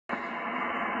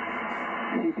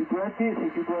CT20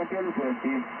 L20.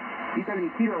 Italy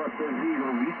Kilo at 0,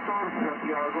 Victor,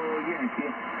 Santiago,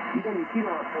 Yankee. Italy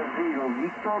Kilo at 0,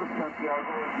 Victor,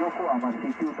 Santiago, Yokohama,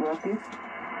 CT20.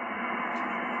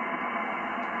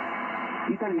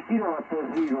 Italy Kilo at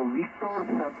 0, Victor,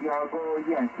 Santiago,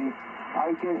 Yankee.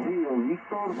 IK 0,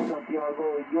 Victor,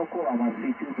 Santiago, Yokohama,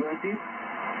 CT20.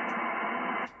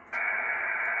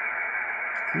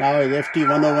 Now at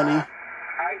FT-101E.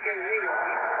 IK 0,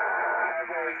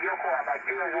 Santiago, Yokohama,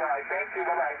 QSY. Thank you,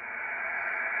 bye-bye.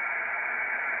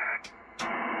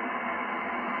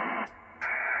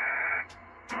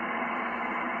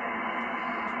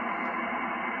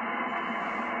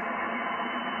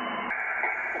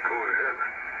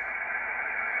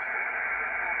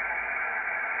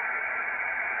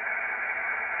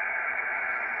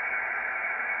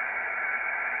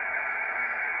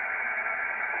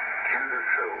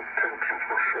 Thank you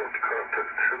for short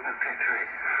contact 73.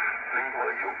 Lima,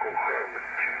 Yokohama,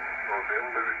 2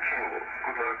 November, Kilo.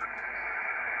 Good luck.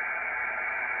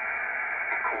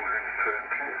 Calling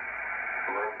 20.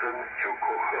 London,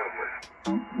 Yokohama.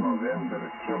 November,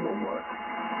 kilowatt.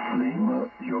 Lima,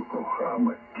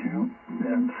 Yokohama, 2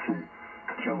 Nancy,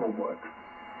 kilowatt.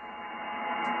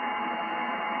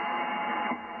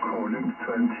 Calling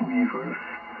Transceivers.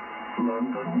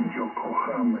 London,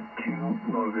 Yokohama, 2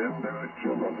 November,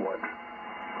 kilowatt.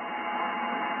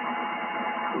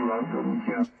 London,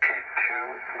 Yankee 2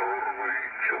 Norway,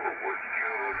 kilowatt,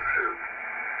 QRZ.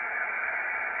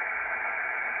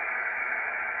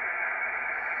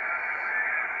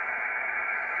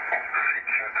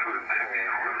 CQ20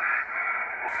 meters,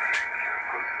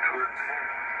 CQ20,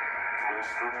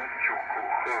 London,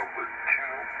 Yokohama, 2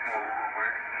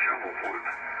 Norway, kilowatt.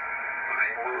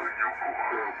 Lima,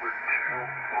 Yokohama, 2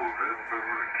 November,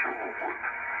 kilowatt.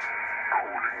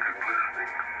 Calling and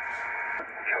listening.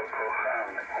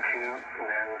 Yokohama, 2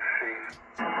 Nancy.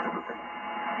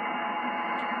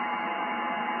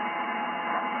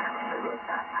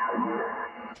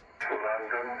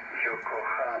 London,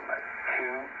 Yokohama,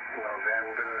 2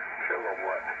 November,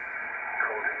 kilowatt.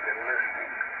 Calling and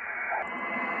listening.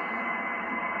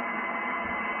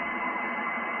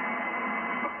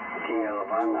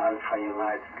 TL1 Alpha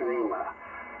United Lima.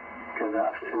 Good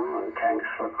afternoon. Thanks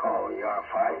for calling. You are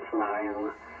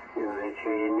 59 in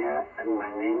Lithuania, and my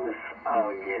name is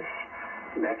Algis.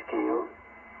 Back to you.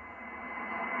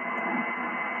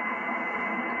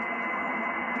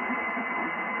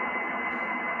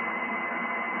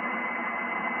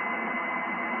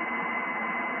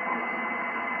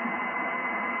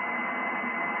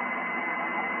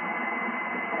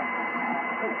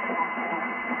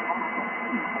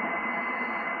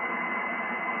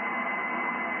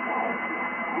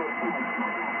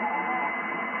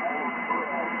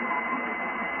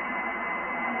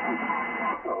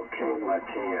 Okay,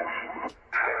 Matthias.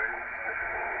 Fine.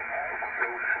 No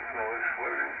signal is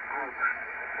very good.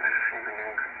 This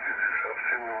evening, this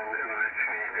afternoon in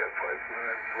Lithuania,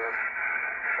 59 plus,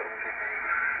 some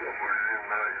degrees over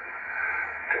 9.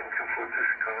 Thank you for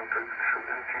this contact,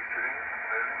 73,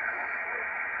 very good.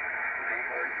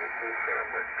 Lima,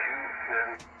 Yokohama,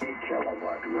 2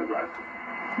 kilowatt. Good luck.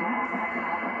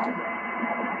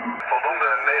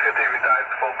 Voldoende negativiteit,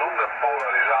 voldoende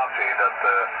polarisatie, dat,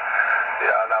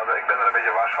 ja, nou, ik ben er een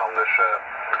beetje wars van, dus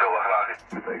ik wil er graag iets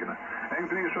betekenen.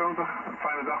 173,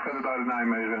 fijne dag verder uit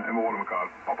Nijmegen en we horen elkaar.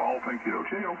 Papa Al, thank you,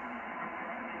 cheerio.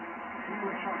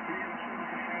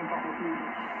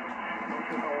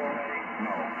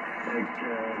 Nou, ik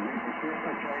weet beslist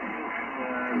dat jij heel veel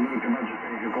leuke mensen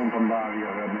tegenkomt van daar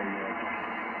weer mee.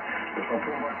 Dus dat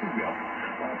voor mij goed wel.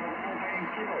 Maar dat is over 1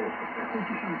 kilo. Goed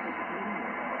te zien tot de volgende.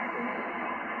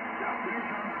 Ja,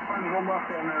 fijne zondag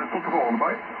en tot de volgende.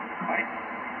 Bye. Bye.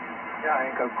 Ja,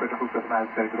 ik ook de groep met mij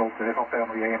het rond van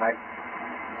Pelmer en mij.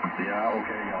 Ja,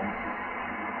 oké, Jan.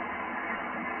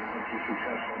 Dat je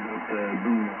succes met het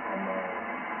doen van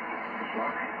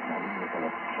verslag. Maar in ieder geval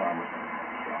op samen.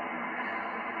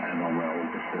 En dan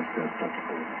ook eens tot de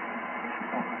volgende.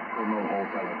 Kom nog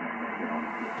hoofdbellen.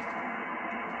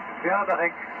 Ja, dat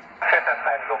ik.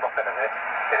 fijne zondag verder, hè.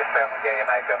 Dit is Pelmer en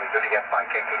mij, Pelmer jullie hebben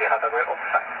pancake, die gaat er weer op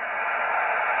zijn.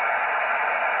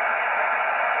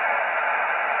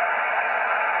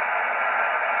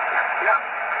 Ja.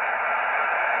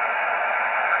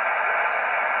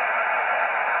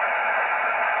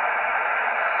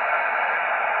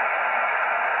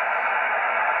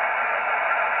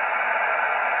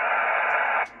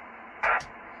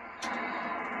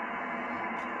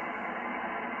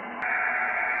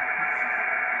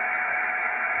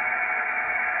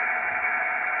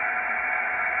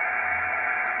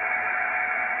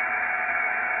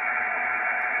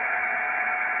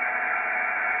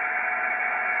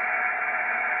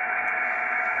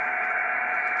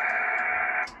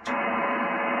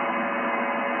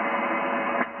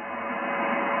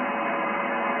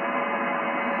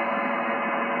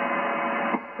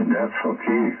 That's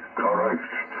okay. Correct.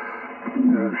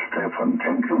 Stefan,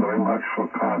 thank you very much for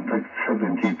contact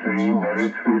 73. Merry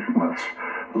Christmas.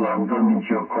 London,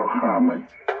 Yokohama.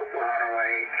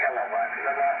 Norway, kilowatt.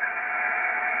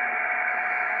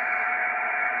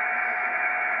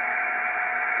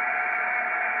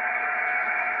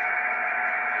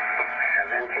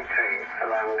 73,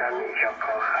 London,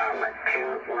 Yokohama,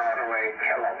 2 Norway,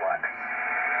 kilowatt.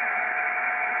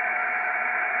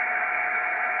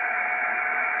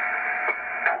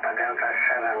 Papa Delta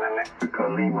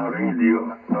 7 Lima Radio.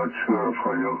 Not sure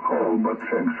for your call, but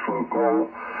thanks for call.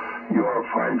 You are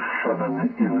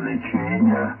 57 in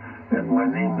Lithuania, and my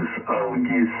name is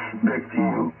Algis. Back to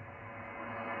you.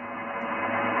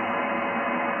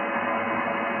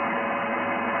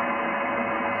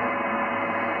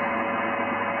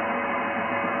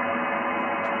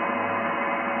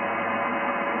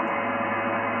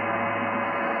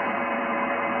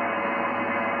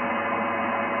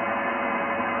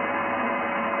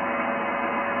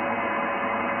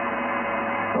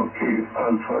 Okay,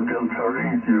 Alpha Delta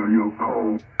Radio, you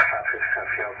call. Traffic of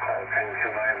your call. Thank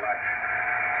you very much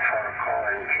for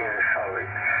calling here. Sorry.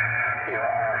 You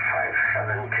are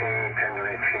 578 in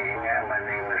Lithuania. My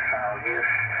name is Algis.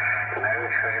 Merry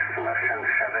Christmas and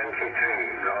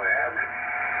 73. Go ahead.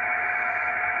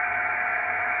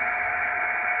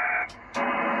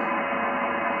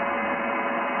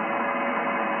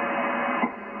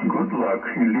 Good luck,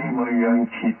 Lima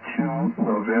Yankee 2,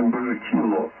 November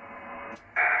Kilo.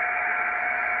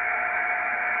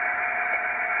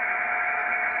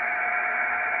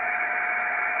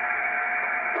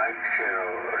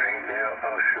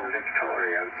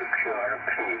 Victoria,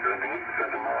 QRP,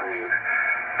 good morning.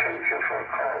 Thank you for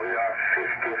call. You are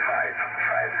 55,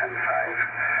 5 and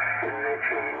 5 in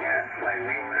Lithuania. My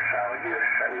name is Algis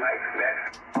and Mike Beck.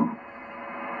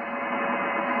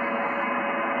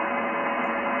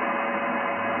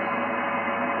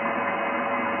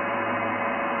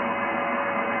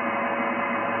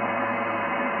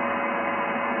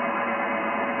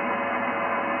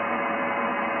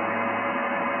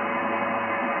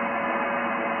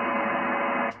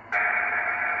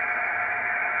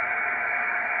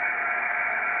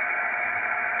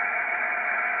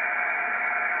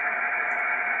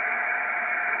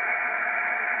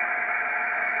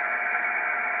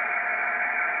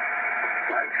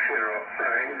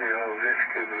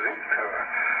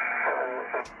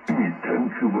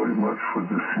 Thank you very much for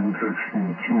this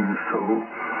interesting so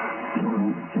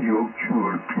your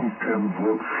QRP 10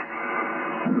 watts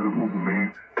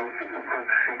make good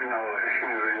signal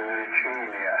here in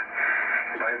Lithuania.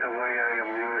 By the way, I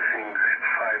am using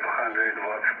 500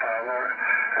 watts power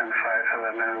and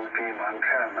 511 beam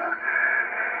antenna.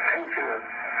 Thank you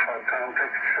for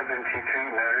contact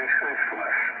 73. Merry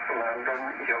Christmas. London,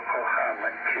 Yokohama,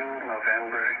 2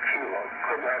 November Kilo.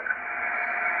 Good luck.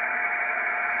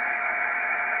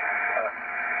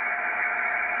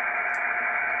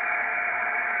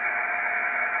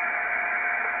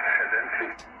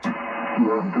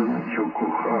 London,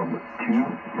 Yokohama, 2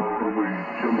 Norway,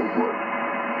 kilowatt.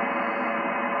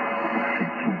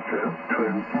 1610,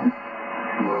 20,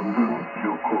 London,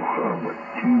 Yokohama,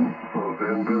 2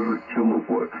 November,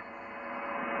 kilowatt.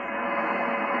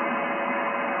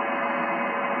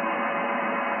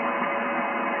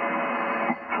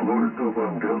 Florida,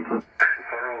 1 Delta.